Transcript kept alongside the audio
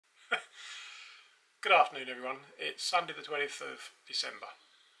Good afternoon everyone, it's Sunday the 20th of December.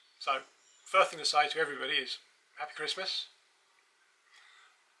 So, first thing to say to everybody is Happy Christmas,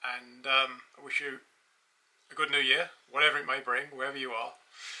 and I wish you a good New Year, whatever it may bring, wherever you are.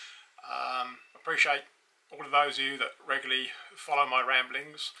 Appreciate all of those of you that regularly follow my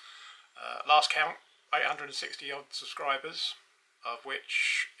ramblings. Last count, 860 odd subscribers, of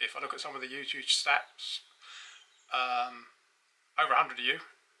which, if I look at some of the YouTube stats, over 100 of you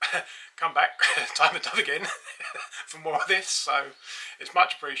come back time and time again for more of this, so it's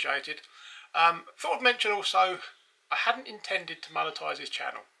much appreciated. Thought I'd mention also, I hadn't intended to monetize this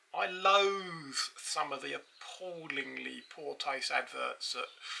channel. I loathe some of the appallingly poor taste adverts that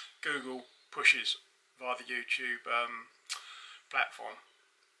Google pushes via the YouTube platform.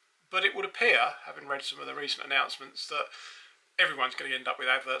 But it would appear, having read some of the recent announcements, that everyone's going to end up with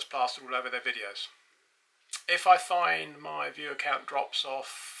adverts plastered all over their videos. If I find my viewer count drops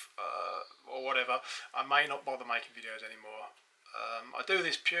off or whatever, I may not bother making videos anymore. I do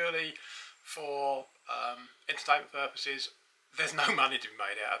this purely for entertainment purposes. There's no money to be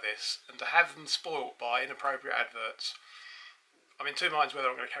made out of this, and to have them spoilt by inappropriate adverts, I'm in two minds whether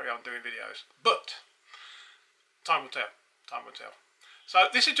I'm going to carry on doing videos. But time will tell. Time will tell. So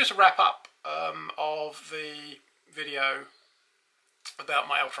this is just a wrap up of the video about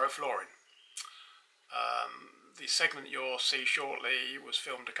my Altro flooring. The segment you'll see shortly was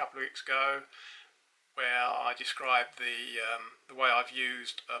filmed a couple of weeks ago, where I described the way I've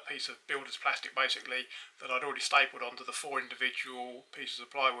used a piece of builder's plastic basically that I'd already stapled onto the 4 individual pieces of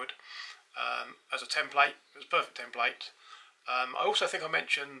plywood as a template. It was a perfect template. I also think I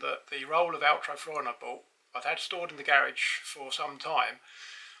mentioned that the roll of Altro flooring I bought, I've had stored in the garage for some time,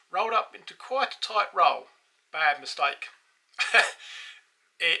 rolled up into quite a tight roll. Bad mistake.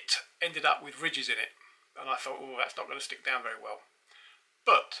 It ended up with ridges in it, and I thought, oh, that's not going to stick down very well.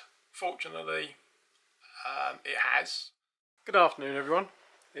 But fortunately, it has. Good afternoon everyone.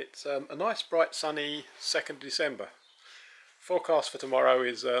 It's a nice bright sunny 2nd of December. Forecast for tomorrow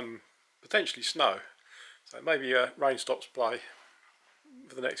is potentially snow, so maybe rain stops play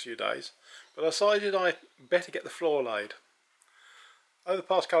for the next few days. But I decided I better get the floor laid. Over the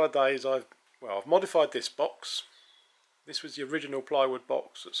past couple of days I've modified this box. This was the original plywood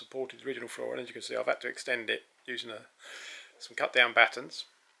box that supported the original floor, and as you can see I've had to extend it using some cut down battens.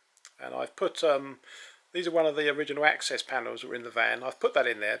 And I've put, these are one of the original access panels that were in the van. I've put that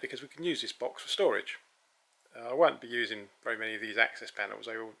in there because we can use this box for storage. I won't be using very many of these access panels,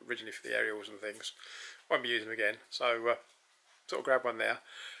 they were originally for the aerials and things. Won't be using them again, so sort of grab one there.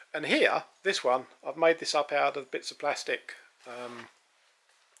 And here, this one, I've made this up out of bits of plastic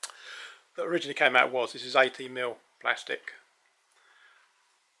that originally came out this is 18mm plastic.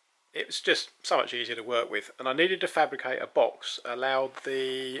 It was just so much easier to work with, and I needed to fabricate a box that allowed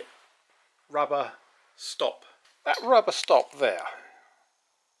the rubber stop. That rubber stop there.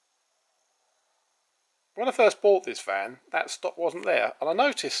 When I first bought this van, that stop wasn't there, and I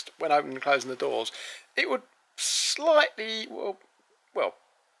noticed when opening and closing the doors, it would slightly, well,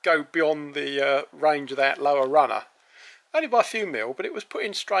 go beyond the range of that lower runner. Only by a few mil, but it was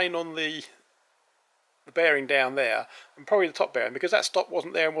putting strain on the bearing down there, and probably the top bearing, because that stop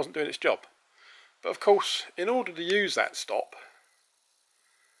wasn't there and wasn't doing its job. But of course, in order to use that stop,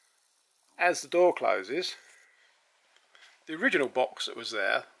 as the door closes, the original box that was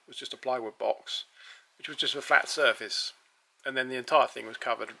there was just a plywood box, which was just a flat surface, and then the entire thing was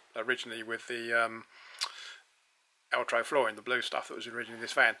covered originally with the Altro flooring, the blue stuff that was originally in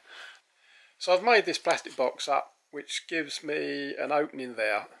this van. So I've made this plastic box up, which gives me an opening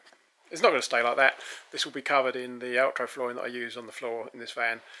there. It's not going to stay like that. This will be covered in the Altro flooring that I use on the floor in this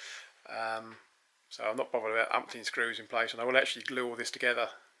van. So I'm not bothered about umpteen screws in place, and I will actually glue all this together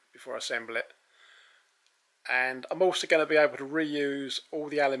before I assemble it. And I'm also going to be able to reuse all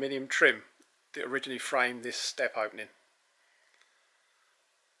the aluminium trim that originally framed this step opening.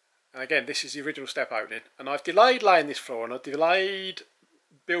 And again, this is the original step opening, and I've delayed laying this floor, and I've delayed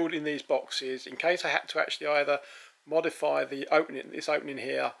building these boxes in case I had to actually either modify the opening, this opening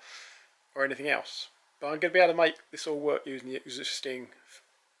here, or anything else. But I'm going to be able to make this all work using the existing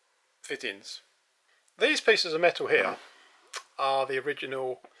fittings. These pieces of metal here are the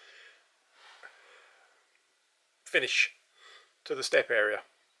original finish to the step area.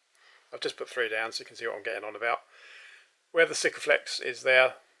 I've just put 3 down so you can see what I'm getting on about. Where the Sikaflex is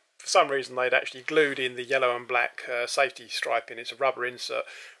there, for some reason they'd actually glued in the yellow and black safety striping. It's a rubber insert.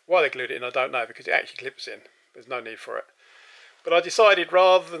 Why they glued it in I don't know, because it actually clips in. There's no need for it. But I decided,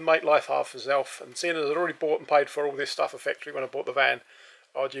 rather than make life hard for myself, and seeing as I'd already bought and paid for all this stuff effectively when I bought the van,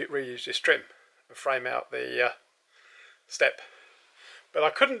 I'd reuse this trim and frame out the step. But I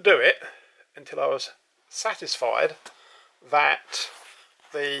couldn't do it until I was satisfied that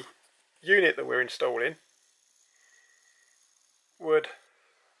the unit that we're installing would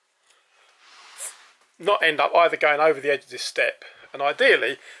not end up either going over the edge of this step, and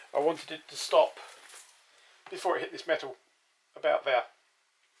ideally I wanted it to stop before it hit this metal about there,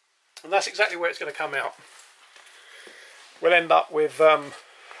 and that's exactly where it's going to come out. We'll end up with a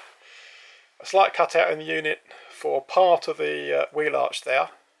slight cutout in the unit for part of the wheel arch there,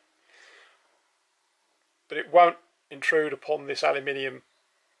 but it won't intrude upon this aluminium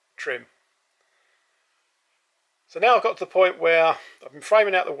trim. So now I've got to the point where I've been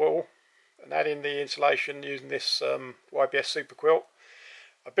framing out the wall and adding the insulation using this YBS super quilt.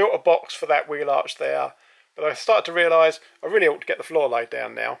 I built a box for that wheel arch there, but I started to realise I really ought to get the floor laid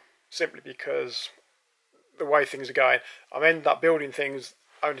down now, simply because the way things are going, I'm ending up building things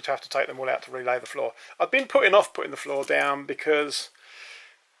only to have to take them all out to relay the floor. I've been putting off putting the floor down because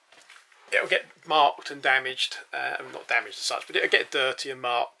it'll get marked and damaged, not damaged as such, but it'll get dirty and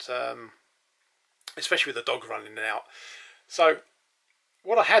marked, especially with the dogs running in and out. So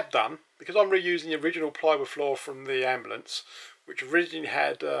what I had done, because I'm reusing the original plywood floor from the ambulance, which originally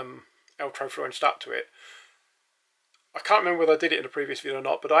had Altro flooring stuck to it, I can't remember whether I did it in a previous video or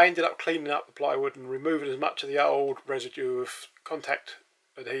not, but I ended up cleaning up the plywood and removing as much of the old residue of contact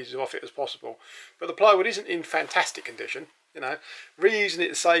adhesive off it as possible. But the plywood isn't in fantastic condition. You know, reusing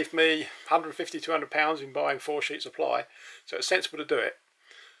it saved me £150–200 in buying 4 sheets of ply, so it's sensible to do it.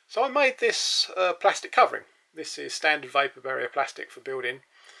 So I made this plastic covering. This is standard vapor barrier plastic for building.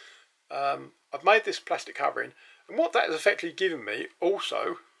 I've made this plastic covering, and what that has effectively given me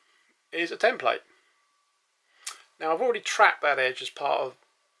also is a template. Now I've already trapped that edge as part of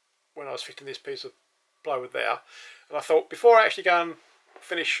when I was fitting this piece of plywood there, and I thought before I actually go and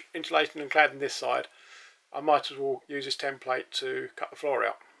finish insulating and cladding this side, I might as well use this template to cut the floor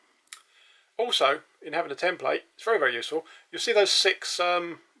out. Also, in having a template, it's very, very useful. You'll see those 6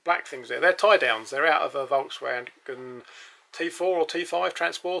 black things there. They're tie downs. They're out of a Volkswagen T4 or T5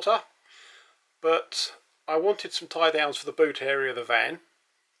 transporter. But I wanted some tie downs for the boot area of the van.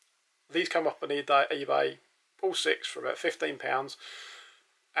 These come up on eBay, all 6 for about £15.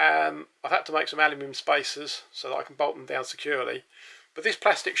 I've had to make some aluminium spacers so that I can bolt them down securely. But this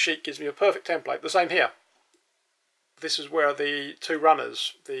plastic sheet gives me a perfect template. The same here. This is where the 2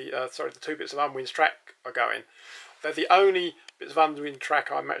 runners, the 2 bits of unwinds track are going. They're the only bits of unwind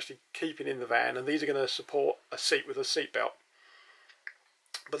track I'm actually keeping in the van, and these are going to support a seat with a seat belt.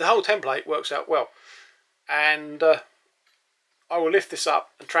 But the whole template works out well, and I will lift this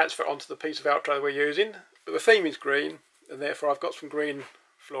up and transfer it onto the piece of Altro we're using. But the theme is green, and therefore I've got some green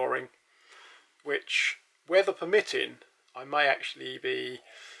flooring, which, weather permitting, I may actually be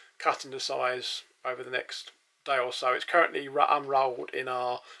cutting to size over the next day or so. It's currently unrolled in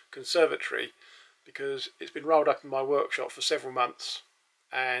our conservatory because it's been rolled up in my workshop for several months,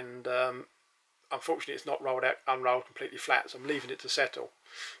 and unfortunately it's not unrolled completely flat, so I'm leaving it to settle.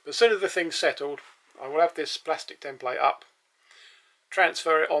 But as soon as the thing's settled, I will have this plastic template up,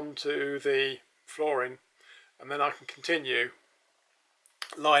 transfer it onto the flooring, and then I can continue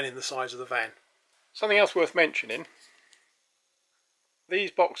lining the sides of the van. Something else worth mentioning, these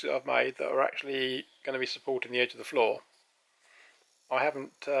boxes I've made that are actually going to be supporting the edge of the floor, I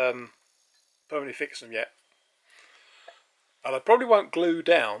haven't permanently fixed them yet, and I probably won't glue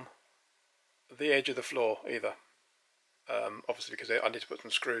down the edge of the floor either, obviously because I need to put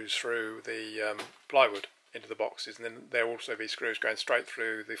some screws through the plywood into the boxes, and then there will also be screws going straight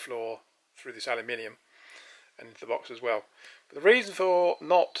through the floor through this aluminium and into the box as well. But the reason for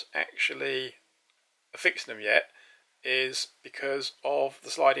not actually fixing them yet is because of the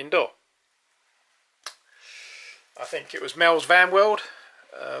sliding door. I think it was Mel's Van World.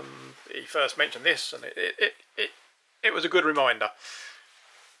 He first mentioned this, and it was a good reminder.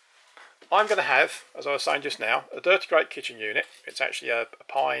 I'm going to have, as I was saying just now, a Dirty Great kitchen unit. It's actually a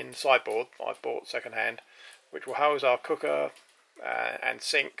pine sideboard I've bought second hand, which will house our cooker and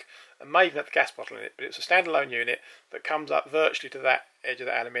sink, and may even have the gas bottle in it, but it's a standalone unit that comes up virtually to that edge of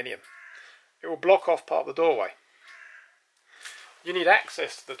the aluminium. It will block off part of the doorway. You need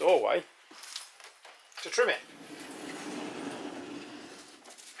access to the doorway to trim it,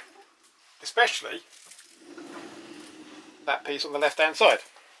 especially that piece on the left hand side.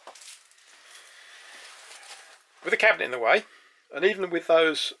 With the cabinet in the way, and even with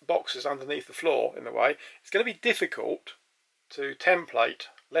those boxes underneath the floor in the way, it's going to be difficult to template,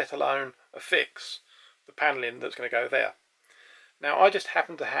 let alone affix, the panelling that's going to go there. Now I just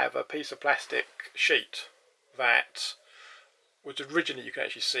happen to have a piece of plastic sheet that which originally you can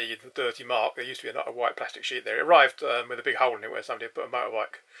actually see the dirty mark. There used to be a white plastic sheet there. It arrived with a big hole in it where somebody had put a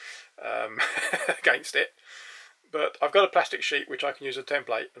motorbike against it. But I've got a plastic sheet which I can use as a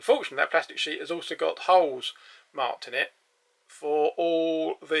template. Unfortunately, that plastic sheet has also got holes marked in it for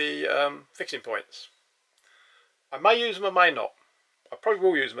all the fixing points. I may use them, I may not. I probably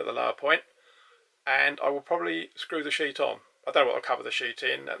will use them at the lower point, and I will probably screw the sheet on. I don't know what I'll cover the sheet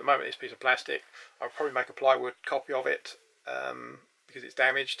in. At the moment it's a piece of plastic. I'll probably make a plywood copy of it because it's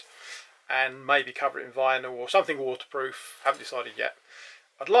damaged, and maybe cover it in vinyl or something waterproof. Haven't decided yet.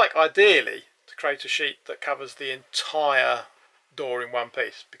 I'd like, ideally, to create a sheet that covers the entire door in one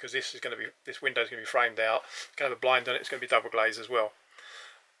piece, because this window is going to be framed out. It's going to have a blind on it. It's going to be double glazed as well.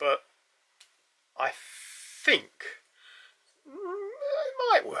 But I think it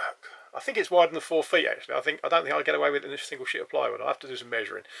might work. I think it's wider than 4 feet actually. I don't think I'll get away with it in a single sheet of plywood. I'll have to do some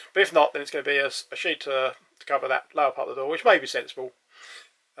measuring. But if not, then it's going to be a sheet to cover that lower part of the door, which may be sensible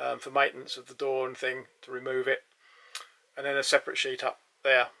for maintenance of the door and thing, to remove it. And then a separate sheet up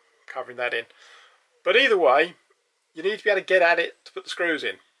there covering that in. But either way, you need to be able to get at it to put the screws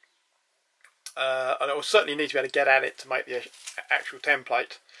in. And it will certainly need to be able to get at it to make the actual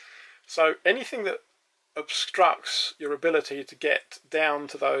template. So anything that obstructs your ability to get down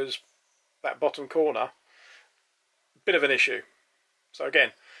to that bottom corner, bit of an issue. So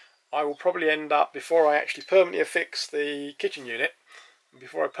again, I will probably end up, before I actually permanently affix the kitchen unit,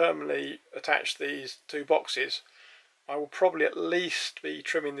 before I permanently attach these 2 boxes, I will probably at least be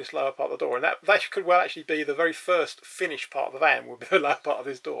trimming this lower part of the door, and that could well actually be the very first finished part of the van, will be the lower part of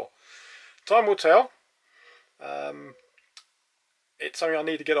this door. Time will tell. It's something I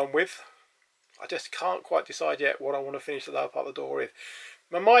need to get on with. I just can't quite decide yet what I want to finish the lower part of the door with.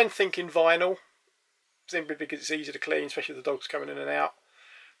 My mind thinking vinyl, simply because it's easy to clean, especially with the dogs coming in and out.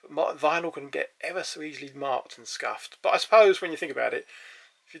 But vinyl can get ever so easily marked and scuffed. But I suppose when you think about it,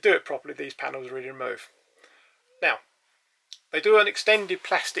 if you do it properly, these panels are ready to remove. Now, they do an extended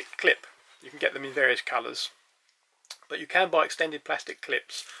plastic clip. You can get them in various colours. But you can buy extended plastic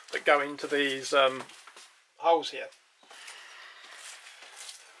clips that go into these holes here,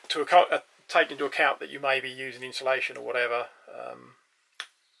 to take into account that you may be using insulation or whatever.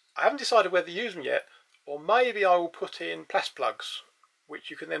 I haven't decided whether to use them yet, or maybe I will put in plast plugs, which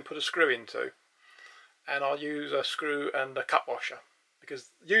you can then put a screw into, and I'll use a screw and a cut washer,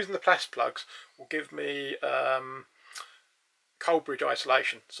 because using the plast plugs will give me cold bridge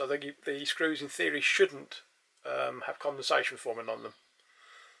isolation, so the screws in theory shouldn't have condensation forming on them.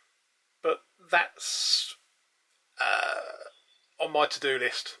 But that's on my to-do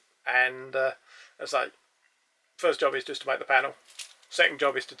list, and as I say, first job is just to make the panel. Second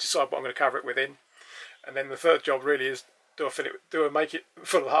job is to decide what I'm going to cover it within, and then the third job really is, do I make it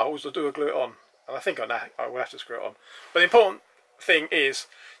full of holes, or do I glue it on? And I think I will have to screw it on. But the important thing is,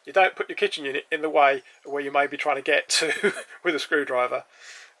 you don't put your kitchen unit in the way where you may be trying to get to with a screwdriver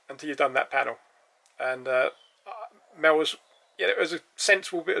until you've done that panel. And Mel was, it was a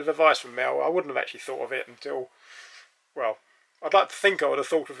sensible bit of advice from Mel. I wouldn't have actually thought of it until, well, I'd like to think I would have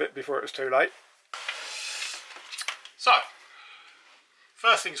thought of it before it was too late. So,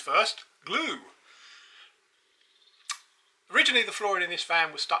 first things first, glue. Originally the flooring in this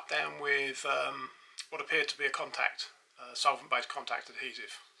van was stuck down with what appeared to be a solvent-based contact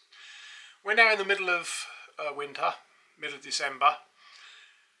adhesive. We're now in the middle of winter, middle of December.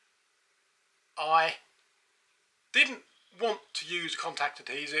 I didn't want to use contact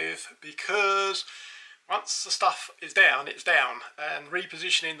adhesive because once the stuff is down, it's down, and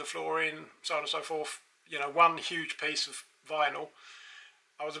repositioning the flooring, so on and so forth, you know, one huge piece of vinyl,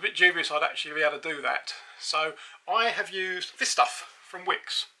 I was a bit dubious I'd actually be able to do that. So I have used this stuff from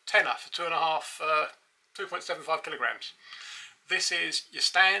Wix, tenner for 2.75 kilograms. This is your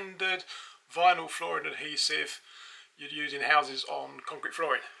standard vinyl flooring adhesive you'd use in houses on concrete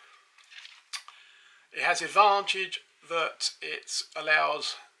flooring. It has the advantage that it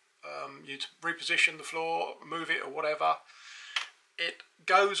allows you to reposition the floor, move it or whatever. It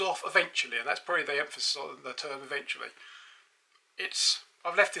goes off eventually, and that's probably the emphasis on the term eventually.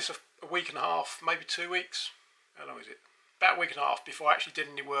 I've left this a week and a half, maybe 2 weeks. How long is it? About a week and a half before I actually did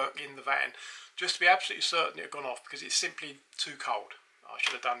any work in the van, just to be absolutely certain it had gone off, because it's simply too cold. I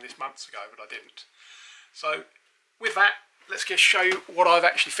should have done this months ago, but I didn't. So with that, let's just show you what I've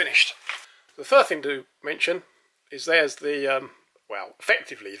actually finished. The first thing to mention is there's the, well,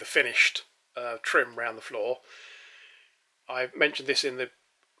 effectively the finished trim around the floor. I mentioned this in the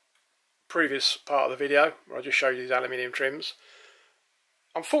previous part of the video, where I just showed you these aluminium trims.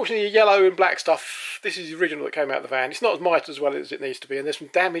 Unfortunately, the yellow and black stuff, this is the original that came out of the van. It's not as mitre as well as it needs to be, and there's some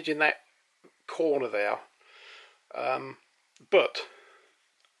damage in that corner there. But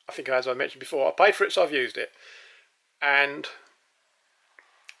I think, as I mentioned before, I paid for it, so I've used it. And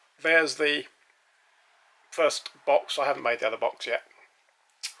there's the first box. I haven't made the other box yet,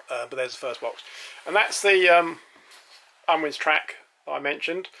 but there's the first box. And that's the unwinds track that I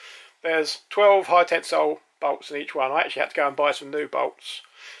mentioned. There's 12 high tensile bolts in each one. I actually had to go and buy some new bolts.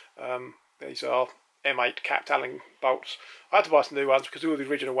 These are M8 capped Allen bolts. I had to buy some new ones because all the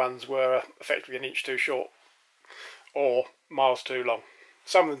original ones were effectively an inch too short or miles too long.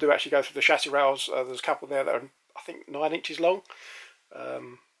 Some of them do actually go through the chassis rails. There's a couple there that are, I think, 9 inches long.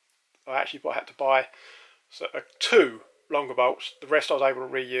 I actually had to buy 2 longer bolts. The rest I was able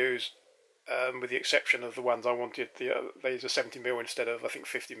to reuse, with the exception of the ones I wanted. These are 70mm instead of, I think,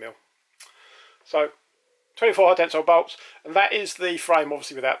 50mm. So 24 high tensile bolts, and that is the frame,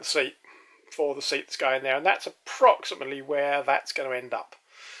 obviously without the seat, for the seat that's going there, and that's approximately where that's going to end up.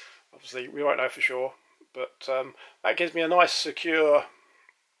 Obviously we won't know for sure, but that gives me a nice, secure,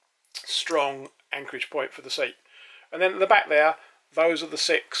 strong anchorage point for the seat. And then at the back there, those are the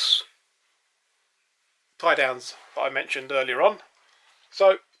 6 tie downs that I mentioned earlier on.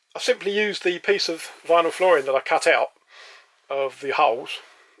 So I simply used the piece of vinyl flooring that I cut out of the holes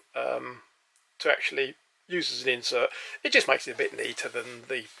to actually use as an insert. It just makes it a bit neater than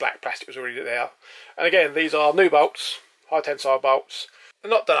the black plastic was already there. And again, these are new bolts, high tensile bolts. They're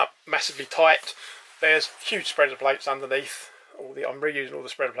not done up massively tight. There's huge spreader plates underneath. I'm reusing all the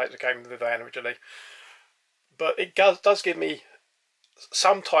spreader plates that came with the van originally. But it does give me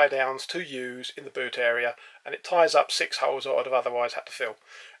some tie downs to use in the boot area, and it ties up 6 holes that I'd have otherwise had to fill.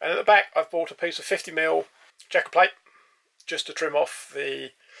 And at the back I've bought a piece of 50mm Gecko plate just to trim off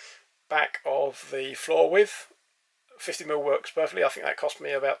the back of the floor with. 50mm works perfectly. I think that cost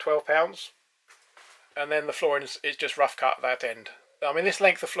me about £12. And then the flooring is just rough cut at that end. I mean, this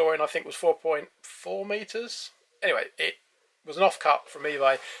length of flooring I think was 4.4 metres. Anyway, it was an off-cut from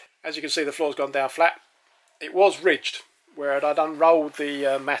eBay. As you can see, the floor's gone down flat. It was ridged, where I'd unrolled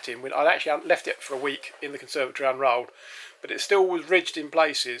the matting. I'd actually left it for a week in the conservatory unrolled, but it still was ridged in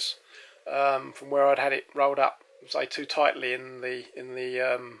places from where I'd had it rolled up, say, too tightly in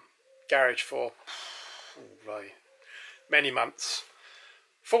the garage for many months.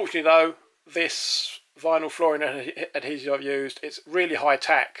 Fortunately though, this vinyl flooring adhesive I've used, it's really high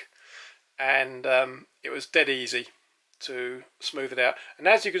tack, and it was dead easy to smooth it out. And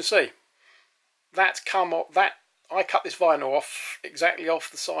as you can see, that's come off. I cut this vinyl off exactly off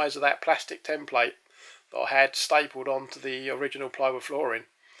the size of that plastic template that I had stapled onto the original plywood flooring.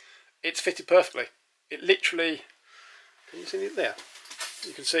 It's fitted perfectly. It literally, can you see it there?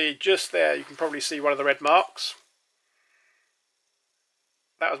 You can see just there, you can probably see one of the red marks.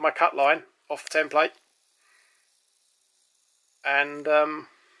 That was my cut line off the template. And,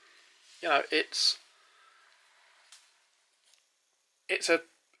 you know, it's a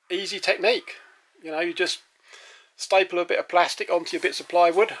easy technique. You know, you just staple a bit of plastic onto your bits of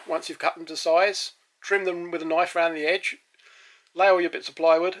plywood once you've cut them to size, trim them with a knife around the edge, lay all your bits of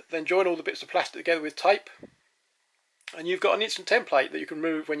plywood, then join all the bits of plastic together with tape, and you've got an instant template that you can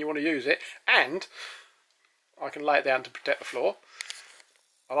move when you want to use it. And I can lay it down to protect the floor.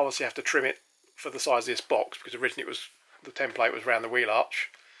 I'll obviously have to trim it for the size of this box, because originally the template was around the wheel arch.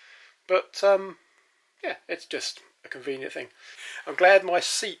 But yeah, it's just a convenient thing. I'm glad my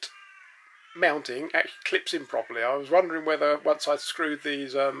seat mounting actually clips in properly. I was wondering whether once I screwed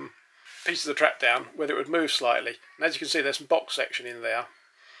these pieces of trap down, whether it would move slightly. And as you can see, there's some box section in there,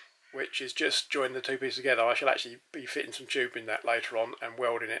 which is just joining the 2 pieces together. I shall actually be fitting some tube in that later on and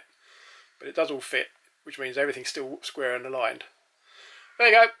welding it. But it does all fit, which means everything's still square and aligned. There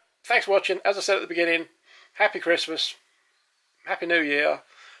you go. Thanks for watching. As I said at the beginning, Happy Christmas, Happy New Year,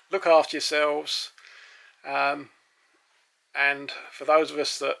 look after yourselves. And for those of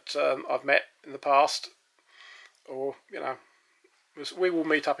us that I've met in the past, or, you know, we will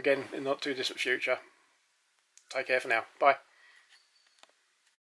meet up again in the not too distant future. Take care for now. Bye.